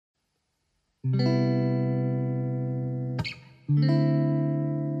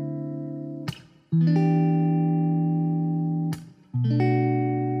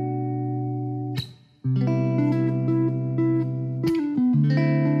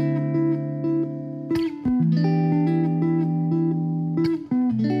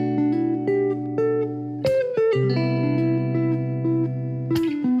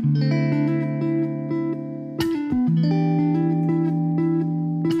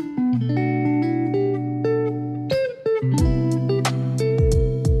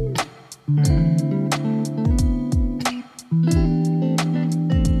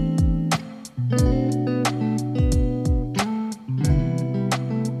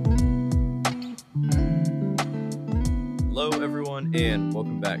And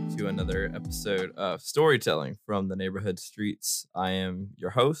welcome back to another episode of Storytelling from the Neighborhood Streets. I am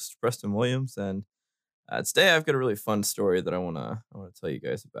your host, Preston Williams, and today I've got a really fun story that I wanna tell you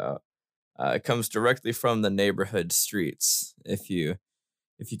guys about. It comes directly from the Neighborhood Streets. If you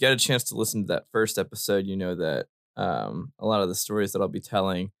get a chance to listen to that first episode, you know that a lot of the stories that I'll be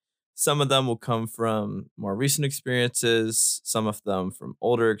telling, some of them will come from more recent experiences, some of them from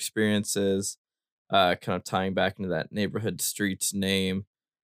older experiences. Kind of tying back into that Neighborhood Streets name.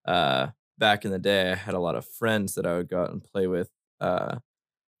 Back in the day, I had a lot of friends that I would go out and play with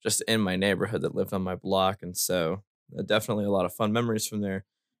just in my neighborhood that lived on my block. And so definitely a lot of fun memories from there.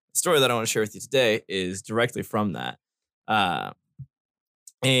 The story that I want to share with you today is directly from that.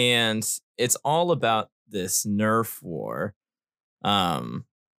 And it's all about this Nerf war that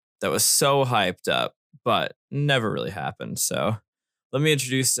was so hyped up, but never really happened. So let me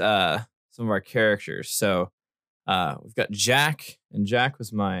introduce some of our characters. So we've got Jack, and Jack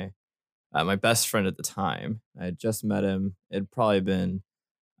was my best friend at the time. I had just met him. It'd probably been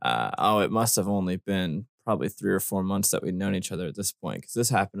it must have only been probably 3 or 4 months that we'd known each other at this point, because this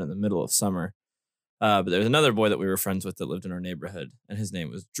happened in the middle of summer. But there was another boy that we were friends with that lived in our neighborhood, and his name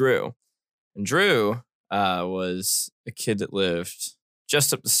was Drew. And Drew was a kid that lived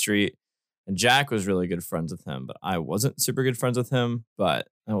just up the street. And Jack was really good friends with him, but I wasn't super good friends with him. But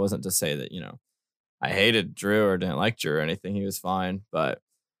that wasn't to say that, I hated Drew or didn't like Drew or anything. He was fine. But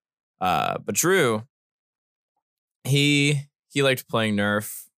Drew, he liked playing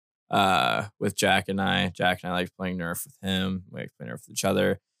Nerf with Jack and I. Jack and I liked playing Nerf with him. We liked playing Nerf with each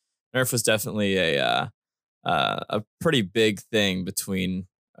other. Nerf was definitely a pretty big thing between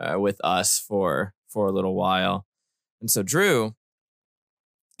with us for a little while. And so Drew,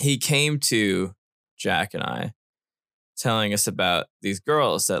 he came to Jack and I telling us about these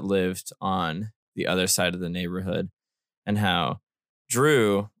girls that lived on the other side of the neighborhood and how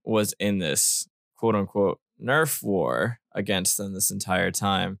Drew was in this quote unquote Nerf war against them this entire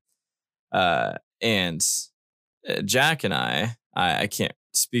time. And Jack and I can't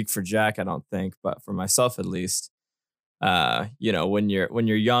speak for Jack, I don't think, but for myself at least, when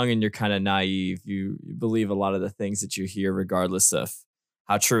you're young and you're kind of naive, you believe a lot of the things that you hear, regardless of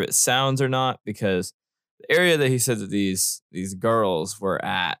how true it sounds or not, because the area that he said that these girls were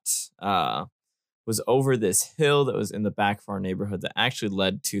at was over this hill that was in the back of our neighborhood that actually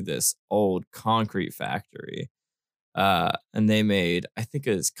led to this old concrete factory. And they made, I think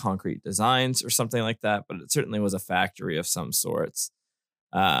it was concrete designs or something like that, but it certainly was a factory of some sorts.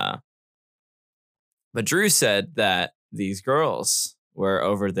 But Drew said that these girls were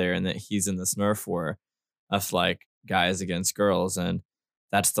over there and that he's in this Nerf war of like guys against girls, and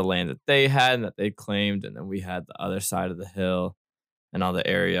that's the land that they had and that they claimed, and then we had the other side of the hill and all the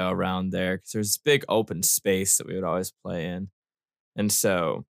area around there, because there's this big open space that we would always play in. And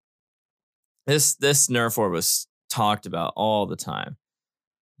so this Nerf war was talked about all the time,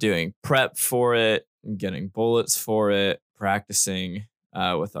 doing prep for it, getting bullets for it, practicing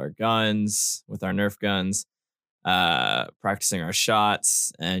with our guns, with our Nerf guns, practicing our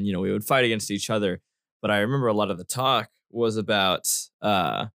shots, and we would fight against each other. But I remember a lot of the talk was about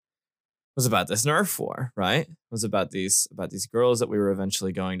this Nerf war, right? It was about these girls that we were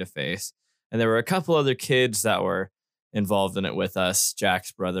eventually going to face, and there were a couple other kids that were involved in it with us.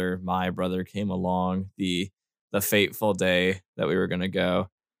 Jack's brother, my brother, came along the fateful day that we were going to go,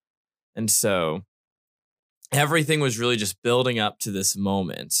 and so everything was really just building up to this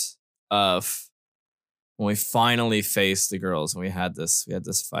moment of when we finally faced the girls, and we had this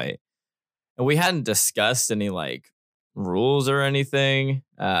fight, and we hadn't discussed any like rules or anything.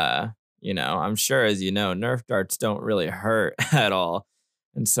 I'm sure, as you know, Nerf darts don't really hurt at all.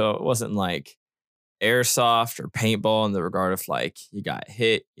 And so it wasn't like airsoft or paintball in the regard of like you got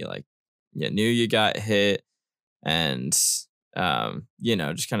hit, you knew you got hit, and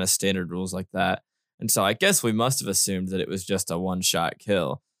just kind of standard rules like that. And so I guess we must have assumed that it was just a one-shot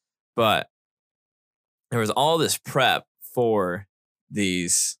kill. But there was all this prep for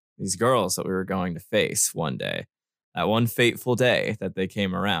these girls that we were going to face one day, that one fateful day that they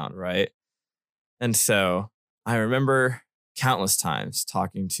came around, right? And so I remember countless times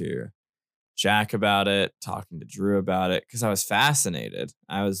talking to Jack about it, talking to Drew about it, because I was fascinated.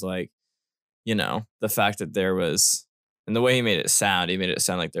 I was like, the fact that there was, and the way he made it sound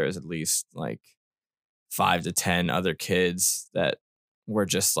like there was at least like 5 to 10 other kids that were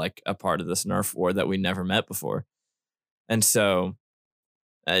just like a part of this Nerf war that we never met before. And so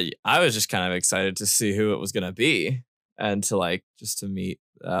I was just kind of excited to see who it was going to be and to like just to meet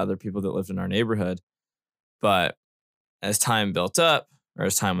other people that lived in our neighborhood. But as time built up, or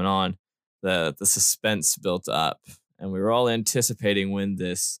as time went on, the suspense built up, and we were all anticipating when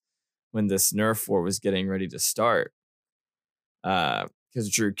this Nerf war was getting ready to start. Because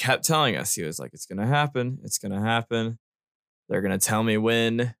Drew kept telling us, he was like, "It's gonna happen. It's gonna happen. They're gonna tell me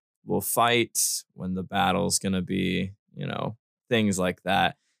when we'll fight, when the battle's gonna be, things like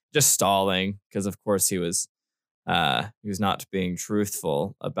that." Just stalling, because of course he was not being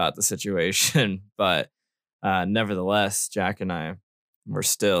truthful about the situation, but nevertheless, Jack and I were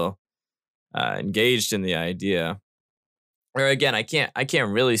still engaged in the idea. Or again, I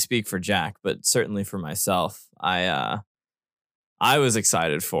can't really speak for Jack, but certainly for myself, I was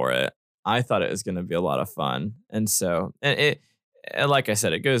excited for it. I thought it was going to be a lot of fun, and so and like I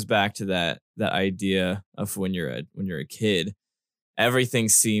said, it goes back to that idea of when you're a kid, everything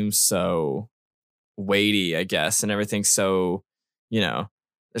seems so weighty, I guess, and everything's so, there's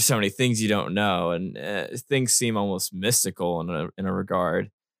so many things you don't know, and things seem almost mystical in a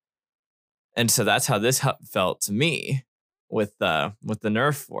regard. And so that's how this felt to me with the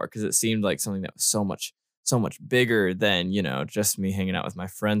Nerf war, because it seemed like something that was so much bigger than just me hanging out with my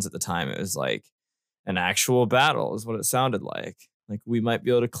friends at the time. It was like an actual battle, is what it sounded like. Like we might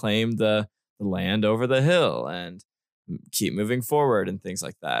be able to claim the land over the hill and keep moving forward and things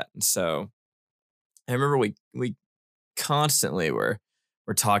like that. And so I remember we constantly were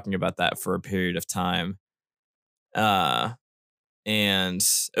talking about that for a period of time. Uh and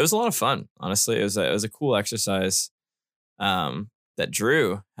it was a lot of fun, honestly. It was a cool exercise that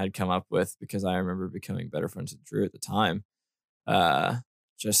Drew had come up with, because I remember becoming better friends with Drew at the time. Uh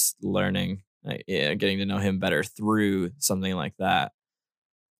just learning, getting to know him better through something like that.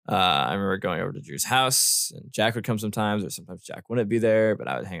 I remember going over to Drew's house, and Jack would come sometimes, or sometimes Jack wouldn't be there, but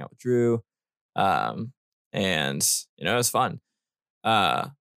I would hang out with Drew. Um, and it was fun. Uh,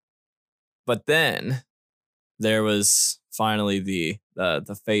 but then there was finally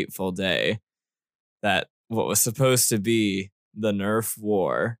the fateful day that what was supposed to be the Nerf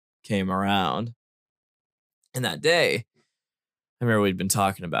war came around. And that day, I remember we'd been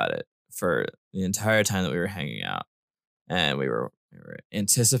talking about it for the entire time that we were hanging out, and we were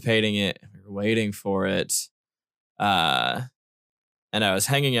anticipating it, and we were waiting for it. Uh, and I was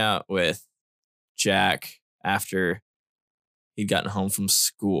hanging out with Jack after he'd gotten home from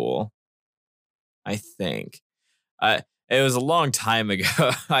school, I think. It was a long time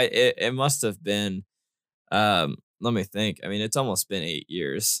ago. It must have been, let me think. I mean, it's almost been 8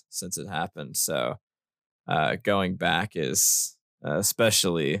 years since it happened. So going back is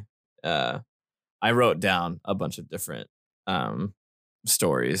especially, I wrote down a bunch of different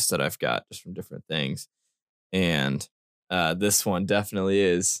stories that I've got just from different things. And this one definitely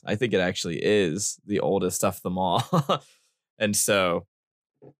is. I think it actually is the oldest of them all. And so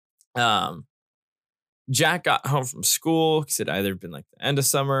um, Jack got home from school because it had either been like the end of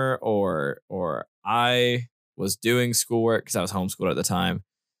summer, or I was doing schoolwork because I was homeschooled at the time.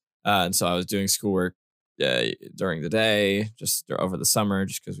 And so I was doing schoolwork during the day, just over the summer,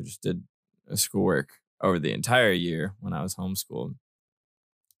 just because we just did schoolwork over the entire year when I was homeschooled.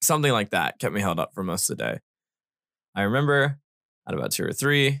 Something like that kept me held up for most of the day. I remember at about 2 or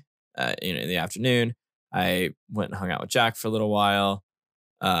 3, in the afternoon, I went and hung out with Jack for a little while.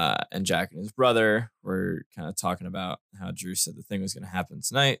 And Jack and his brother were kind of talking about how Drew said the thing was going to happen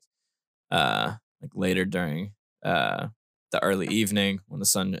tonight, like later during the early evening when the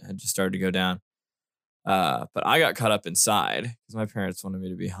sun had just started to go down. But I got caught up inside because my parents wanted me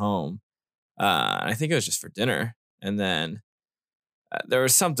to be home. I think it was just for dinner. And then there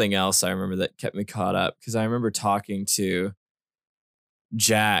was something else I remember that kept me caught up, because I remember talking to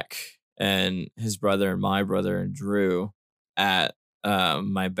Jack and his brother and my brother and Drew at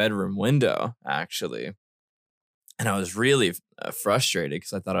my bedroom window, actually. And I was really frustrated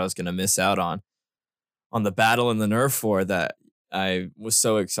because I thought I was going to miss out on the battle in the Nerf war that I was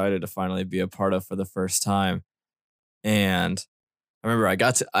so excited to finally be a part of for the first time. And I remember I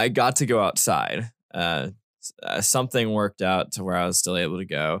got to go outside. Something worked out to where I was still able to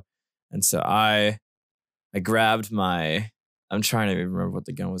go. And so I I grabbed I'm trying to remember what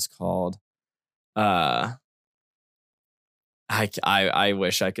the gun was called. Uh, I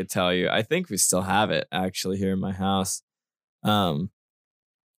wish I could tell you. I think we still have it actually here in my house. Um,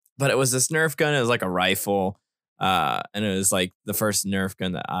 but it was this Nerf gun. It was like a rifle. And it was like the first Nerf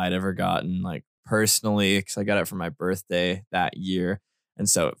gun that I'd ever gotten, like personally, because I got it for my birthday that year. And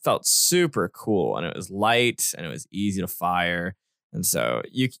so it felt super cool, and it was light and it was easy to fire. And so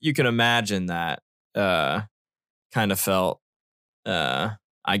you can imagine that kind of felt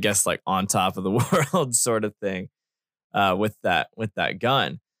I guess like on top of the world sort of thing with that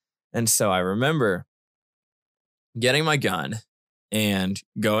gun. And so I remember getting my gun and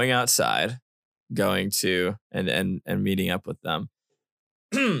going outside, going to and meeting up with them.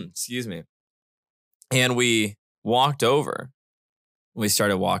 Excuse me. And we walked over. We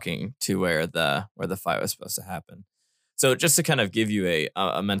started walking to where the fight was supposed to happen. So just to kind of give you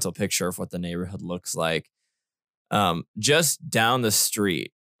a mental picture of what the neighborhood looks like, just down the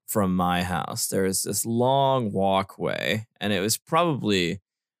street from my house, there's this long walkway, and it was probably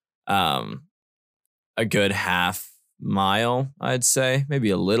um, a good half mile, I'd say, maybe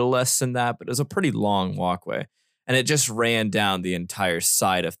a little less than that, but it was a pretty long walkway, and it just ran down the entire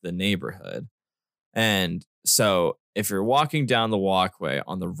side of the neighborhood. And so if you're walking down the walkway,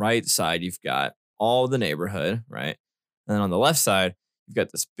 on the right side, you've got all the neighborhood, right? And then on the left side, you've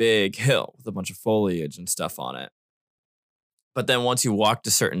got this big hill with a bunch of foliage and stuff on it. But then once you walked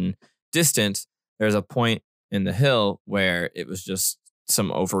a certain distance, there's a point in the hill where it was just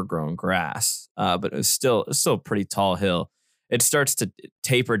some overgrown grass. But it was still a pretty tall hill. It starts to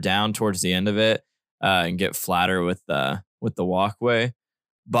taper down towards the end of it and get flatter with the walkway.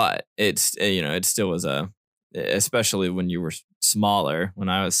 But it still was especially when you were smaller, when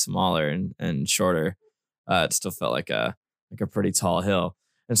I was smaller and shorter, it still felt like a pretty tall hill.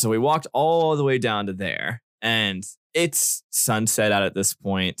 And so we walked all the way down to there, and it's sunset out at this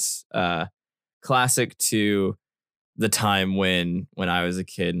point. Classic to the time when I was a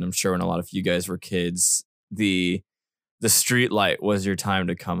kid, and I'm sure when a lot of you guys were kids, the street light was your time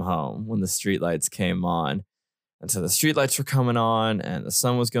to come home when the street lights came on. And so the streetlights were coming on and the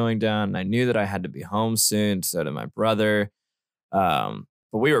sun was going down. And I knew that I had to be home soon. So did my brother. But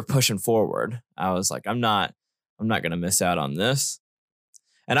we were pushing forward. I was like, I'm not going to miss out on this.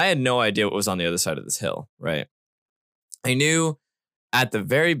 And I had no idea what was on the other side of this hill, right? I knew at the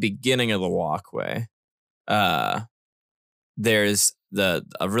very beginning of the walkway, there's a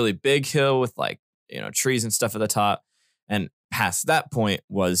really big hill with trees and stuff at the top. And past that point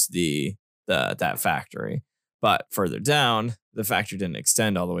was that factory. But further down, the factory didn't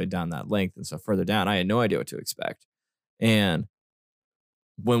extend all the way down that length. And so further down, I had no idea what to expect. And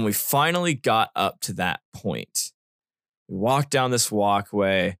when we finally got up to that point, we walked down this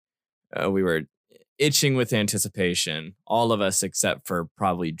walkway. We were itching with anticipation, all of us except for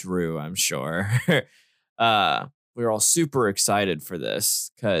probably Drew, I'm sure. We were all super excited for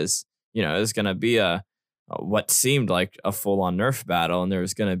this because, it was going to be what seemed like a full-on Nerf battle. And there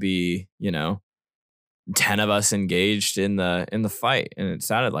was going to be, 10 of us engaged in the fight, and it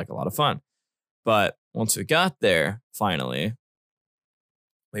sounded like a lot of fun. But once we got there, finally,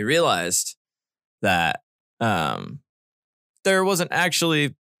 we realized that there wasn't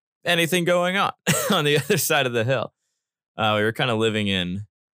actually anything going on on the other side of the hill. We were kind of living in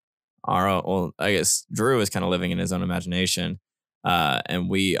our own, well, I guess Drew was kind of living in his own imagination, and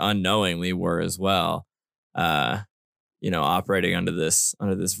we unknowingly were as well. Operating under this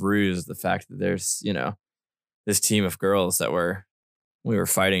ruse, the fact that there's, this team of girls that we were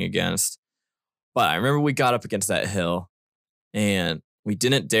fighting against. But I remember we got up against that hill, and we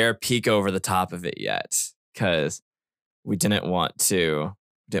didn't dare peek over the top of it yet because we didn't want to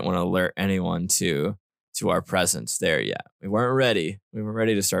alert anyone to our presence there yet. We weren't ready. We were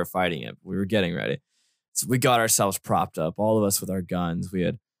ready to start fighting it. We were getting ready. So we got ourselves propped up, all of us with our guns. We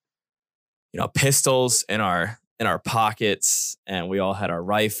had, pistols in our pockets, and we all had our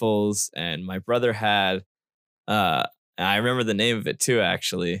rifles, and my brother had I remember the name of it too,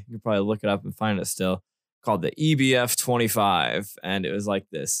 actually. You can probably look it up and find it still, called the EBF 25. And it was like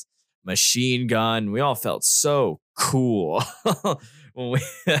this machine gun. We all felt so cool when we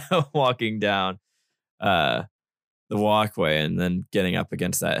walking down the walkway and then getting up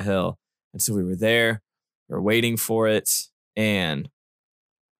against that hill. And so we were there, we were waiting for it. And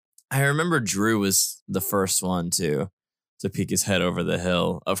I remember Drew was the first one to peek his head over the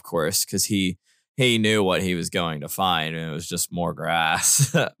hill, of course, because he knew what he was going to find, and it was just more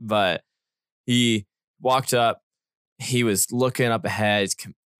grass. But he walked up, he was looking up ahead,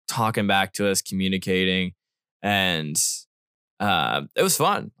 talking back to us, communicating, and it was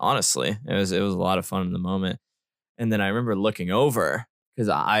fun, honestly. It was a lot of fun in the moment. And then I remember looking over because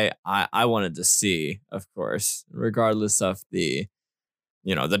I wanted to see, of course, regardless of the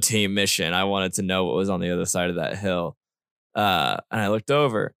team mission. I wanted to know what was on the other side of that hill. And I looked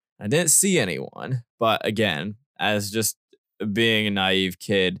over. I didn't see anyone. But again, as just being a naive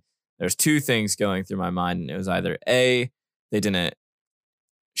kid, there's two things going through my mind. And it was either A, they didn't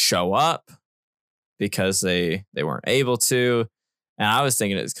show up because they weren't able to. And I was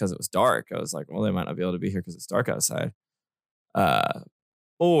thinking it's because it was dark. I was like, well, they might not be able to be here because it's dark outside.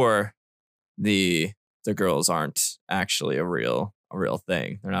 Or the girls aren't actually a real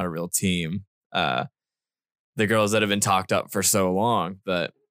thing. They're not a real team. The girls that have been talked up for so long,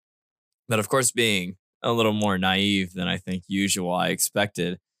 but of course, being a little more naive than I think usual, I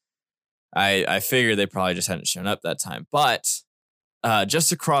expected. I figured they probably just hadn't shown up that time. But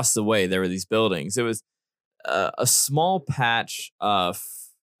just across the way, there were these buildings. It was a small patch of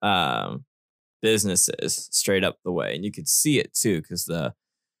businesses straight up the way, and you could see it too because the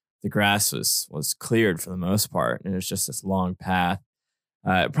grass was cleared for the most part, and it was just this long path.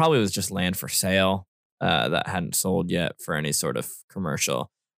 It probably was just land for sale that hadn't sold yet for any sort of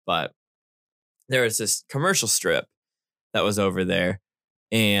commercial, but there was this commercial strip that was over there,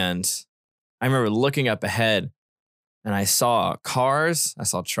 and I remember looking up ahead, and I saw cars, I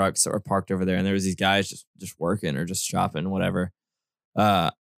saw trucks that were parked over there, and there was these guys just working or just shopping, whatever.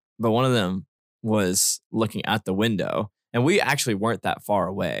 But one of them was looking at the window, and we actually weren't that far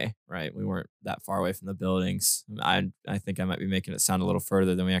away, right? We weren't that far away from the buildings. I think I might be making it sound a little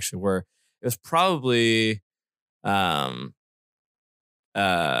further than we actually were. It was probably, probably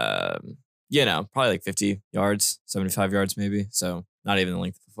like 50 yards, 75 yards maybe. So not even the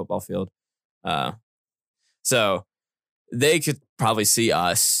length of the football field. So they could probably see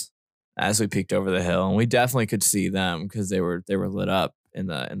us as we peeked over the hill, and we definitely could see them because they were lit up in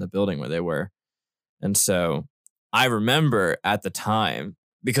the building where they were. And so I remember at the time,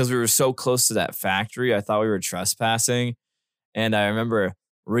 because we were so close to that factory, I thought we were trespassing. And I remember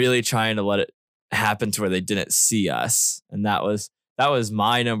really trying to let it happen to where they didn't see us. And that was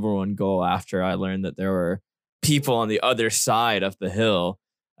my number one goal after I learned that there were people on the other side of the hill.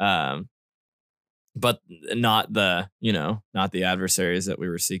 But not not the adversaries that we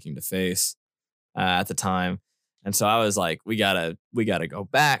were seeking to face at the time. And so I was like, we gotta go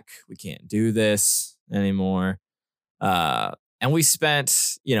back. We can't do this anymore. And we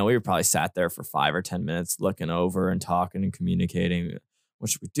spent, we were probably sat there for 5 or 10 minutes looking over and talking and communicating. What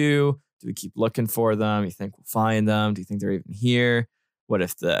should we do? Do we keep looking for them? You think we'll find them? Do you think they're even here? What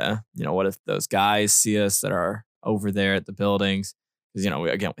if those guys see us that are over there at the buildings? Because,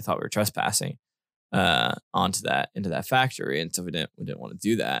 we thought we were trespassing into that factory. And so we didn't want to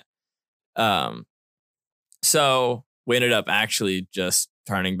do that. So we ended up actually just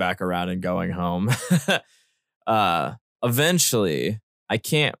turning back around and going home. Eventually, I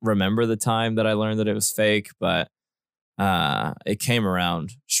can't remember the time that I learned that it was fake, but it came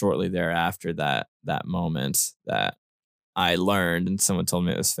around shortly thereafter that moment that I learned, and someone told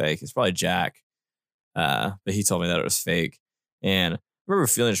me it was fake. It's probably Jack, but he told me that it was fake. And I remember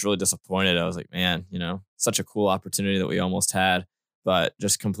feeling just really disappointed. I was like, man, such a cool opportunity that we almost had, but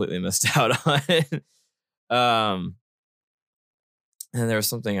just completely missed out on it. And there was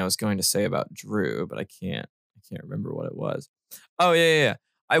something I was going to say about Drew, but I can't remember what it was. Oh, yeah.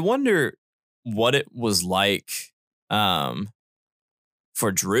 I wonder what it was like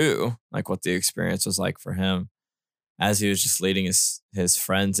for Drew, like what the experience was like for him as he was just leading his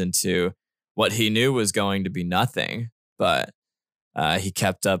friends into what he knew was going to be nothing, but he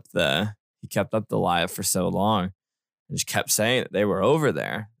kept up the lie for so long and just kept saying that they were over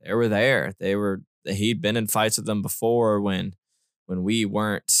there. They were there. He'd been in fights with them before when we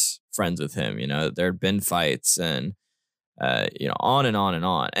weren't friends with him. There'd been fights and on and on and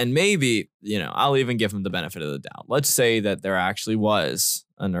on. And maybe, I'll even give him the benefit of the doubt. Let's say that there actually was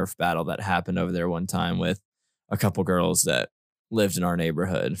a Nerf battle that happened over there one time with a couple girls that lived in our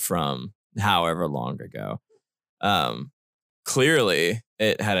neighborhood from however long ago. Clearly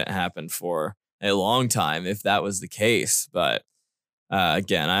it hadn't happened for a long time if that was the case. But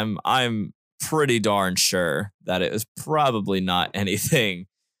again, I'm pretty darn sure that it was probably not anything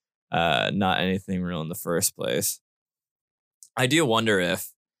real in the first place. I do wonder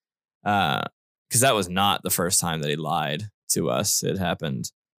if, because that was not the first time that he lied to us. It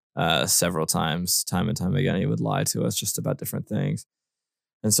happened several times, time and time again. He would lie to us just about different things.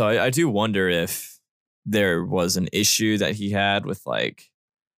 And so I do wonder if there was an issue that he had with like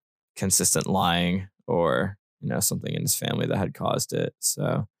consistent lying or, something in his family that had caused it.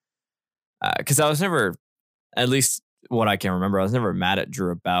 So, because I was never, at least what I can remember. I was never mad at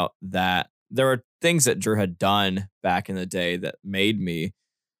Drew about that. There were things that Drew had done back in the day that made me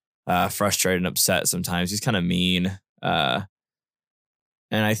frustrated and upset sometimes. He's kind of mean. And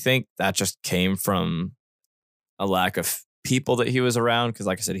I think that just came from a lack of people that he was around. Cause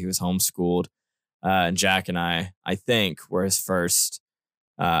like I said, he was homeschooled. And Jack and I think were his first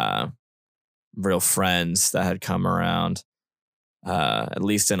uh, real friends that had come around, at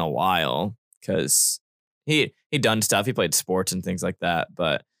least in a while. Cause he'd done stuff. He played sports and things like that.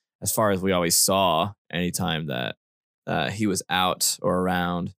 But as far as we always saw, anytime that he was out or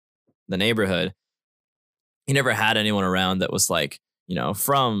around the neighborhood, he never had anyone around that was like,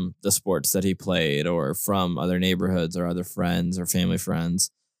 from the sports that he played or from other neighborhoods or other friends or family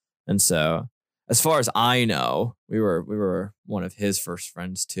friends. And so as far as I know, we were one of his first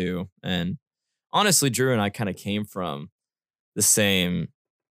friends too. And honestly, Drew and I kind of came from the same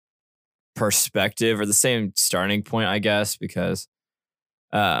perspective or the same starting point, I guess, because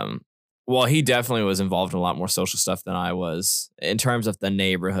um well, he definitely was involved in a lot more social stuff than I was in terms of the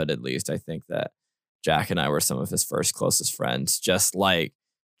neighborhood, at least. I think that Jack and I were some of his first closest friends, just like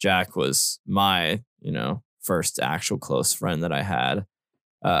Jack was my, first actual close friend that I had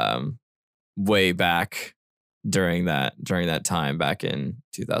um, way back during that time back in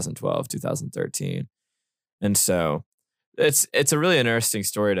 2012, 2013. And so it's a really interesting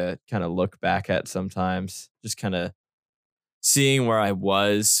story to kind of look back at sometimes, just kind of seeing where I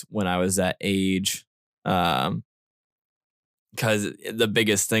was when I was that age. Because the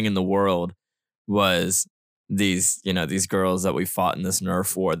biggest thing in the world was these girls that we fought in this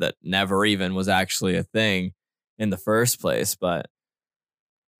Nerf war that never even was actually a thing in the first place. But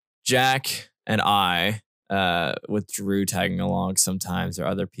Jack and I, with Drew tagging along sometimes, or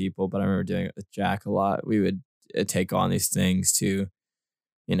other people, but I remember doing it with Jack a lot. We would take on these things to,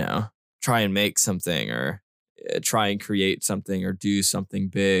 try and make something or try and create something or do something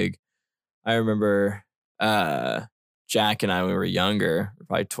big. I remember Jack and I, when we were younger,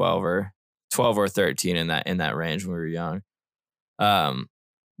 probably 12 or 13 in that range when we were young.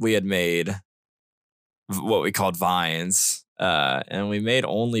 We had made what we called vines, and we made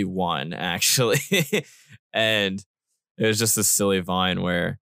only one actually, and it was just a silly vine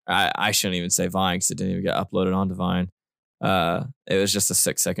where I shouldn't even say Vine because it didn't even get uploaded onto Vine. It was just a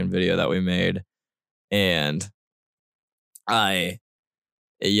 6-second video that we made, and I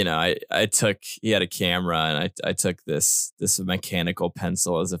I took, he had a camera and I took this mechanical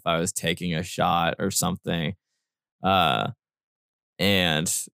pencil as if I was taking a shot or something.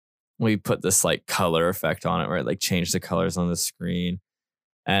 And we put this like color effect on it where it like changed the colors on the screen.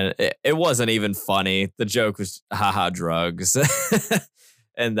 And it wasn't even funny. The joke was haha drugs.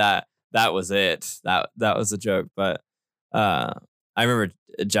 And that was it. That was the joke. But I remember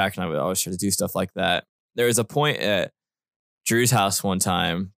Jack and I would always try to do stuff like that. There was a point at Drew's house one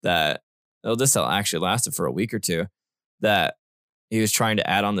time that, this actually lasted for a week or two, that he was trying to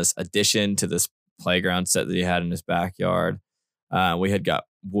add on this addition to this playground set that he had in his backyard. We had got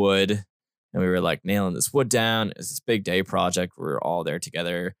wood and we were like nailing this wood down. It was this big day project. We were all there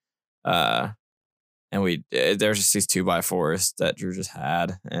together. And there's just these 2x4s that Drew just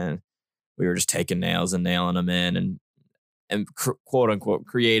had. And we were just taking nails and nailing them in and quote unquote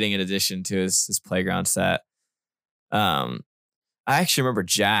creating an addition to his playground set. I actually remember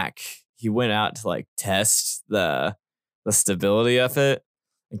Jack, he went out to like test the stability of it.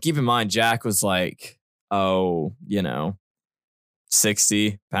 And keep in mind, Jack was like,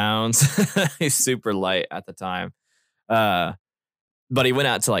 60 pounds. He's super light at the time. But he went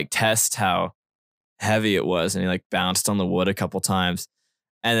out to like test how heavy it was, and he like bounced on the wood a couple times,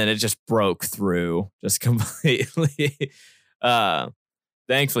 and then it just broke through just completely.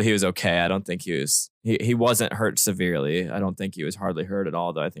 Thankfully he was okay. I don't think he wasn't hurt severely. I don't think he was hardly hurt at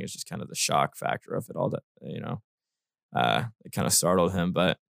all, though. I think it's just kind of the shock factor of it all that, it kind of startled him.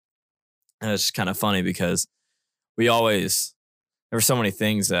 But it's just kind of funny because there were so many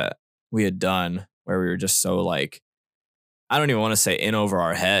things that we had done where we were just so like, I don't even want to say in over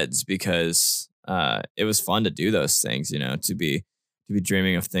our heads, because it was fun to do those things, to be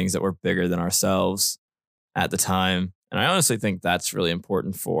dreaming of things that were bigger than ourselves at the time. And I honestly think that's really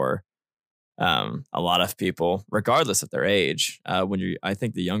important for a lot of people, regardless of their age. I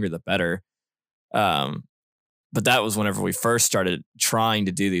think the younger, the better. But that was whenever we first started trying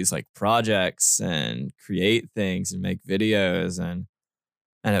to do these like projects and create things and make videos, and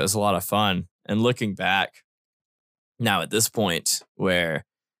it was a lot of fun. And looking back now at this point where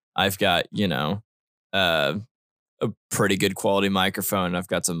I've got, a pretty good quality microphone, I've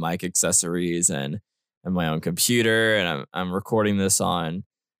got some mic accessories and my own computer, and I'm recording this on,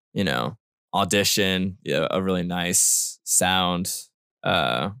 Audition, yeah, a really nice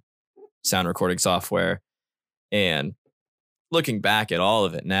uh, sound recording software. And looking back at all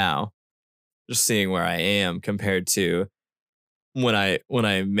of it now, just seeing where I am compared to when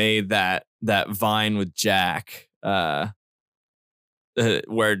I made that Vine with Jack, where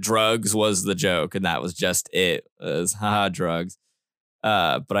drugs was the joke and that was just it. It was haha drugs.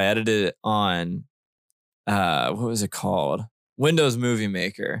 But I edited it on what was it called? Windows Movie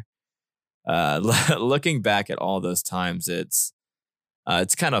Maker. Looking back at all those times, it's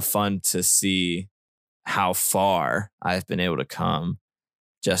kind of fun to see how far I've been able to come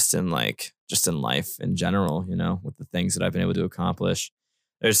just in life in general, with the things that I've been able to accomplish.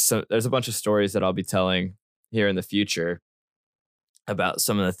 There's a bunch of stories that I'll be telling here in the future about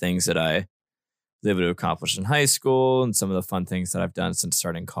some of the things that I was able to accomplish in high school and some of the fun things that I've done since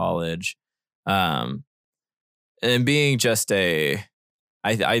starting college. Um, and being just I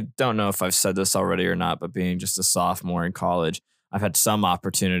don't know if I've said this already or not, but being just a sophomore in college, I've had some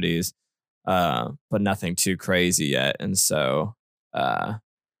opportunities, but nothing too crazy yet. And so,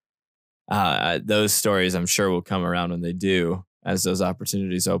 those stories I'm sure will come around when they do, as those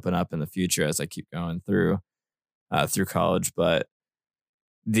opportunities open up in the future as I keep going through college. But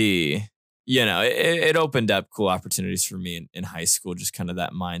it opened up cool opportunities for me in high school. Just kind of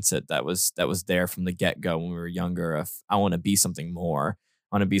that mindset that was there from the get go when we were younger. Of I want to be something more.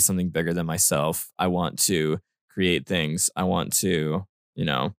 I want to be something bigger than myself. I want to create things. I want to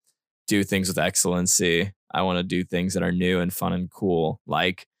do things with excellency. I want to do things that are new and fun and cool,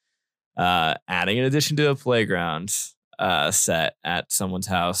 like adding an addition to a playground set at someone's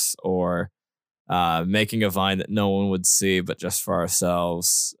house, or making a Vine that no one would see but just for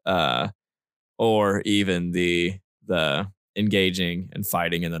ourselves, or even the engaging and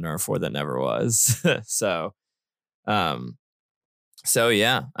fighting in the Nerf War that never was. So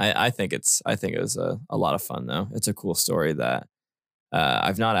yeah, I think it was a lot of fun though. It's a cool story that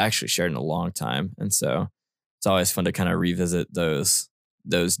I've not actually shared in a long time, and so it's always fun to kind of revisit those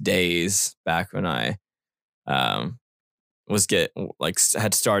days back when I had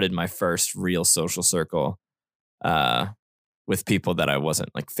started my first real social circle with people that I wasn't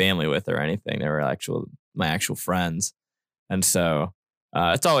like family with or anything. They were my actual friends, and so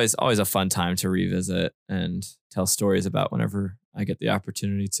it's always a fun time to revisit and tell stories about whenever I get the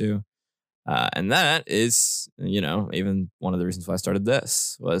opportunity to. And that is, even one of the reasons why I started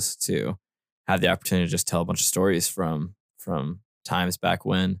this was to have the opportunity to just tell a bunch of stories from times back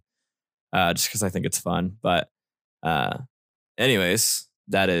when, just because I think it's fun. But anyways,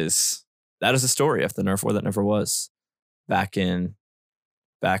 that is the story of the Nerf War that never was. Back when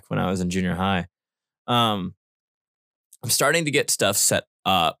I was in junior high. I'm starting to get stuff set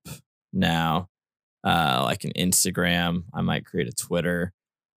up now, like an Instagram. I might create a Twitter,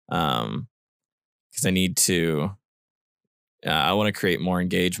 because I need to. I want to create more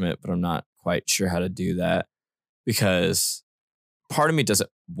engagement, but I'm not quite sure how to do that, because part of me doesn't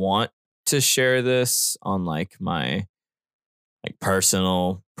want to share this on like my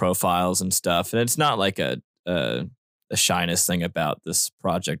personal profiles and stuff, and it's not like a shyness thing about this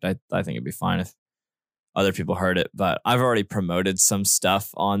project. I think it'd be fine if other people heard it, but I've already promoted some stuff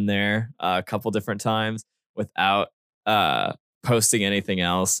on there a couple different times without posting anything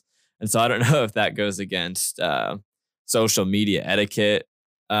else. And so I don't know if that goes against social media etiquette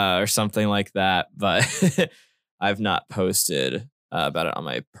or something like that, but I've not posted about it on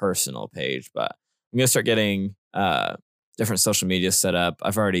my personal page. But I'm going to start getting different social media set up.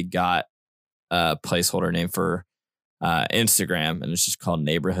 I've already got a placeholder name for Instagram, and it's just called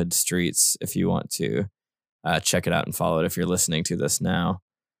Neighborhood Streets if you want to check it out and follow it if you're listening to this now.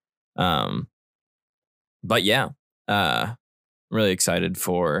 But yeah, I'm really excited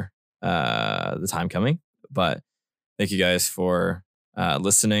for the time coming. But thank you guys for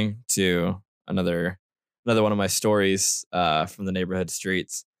listening to another one of my stories from the neighborhood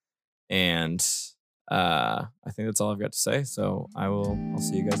streets. And I think that's all I've got to say. So I'll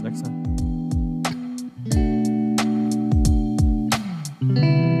see you guys next time.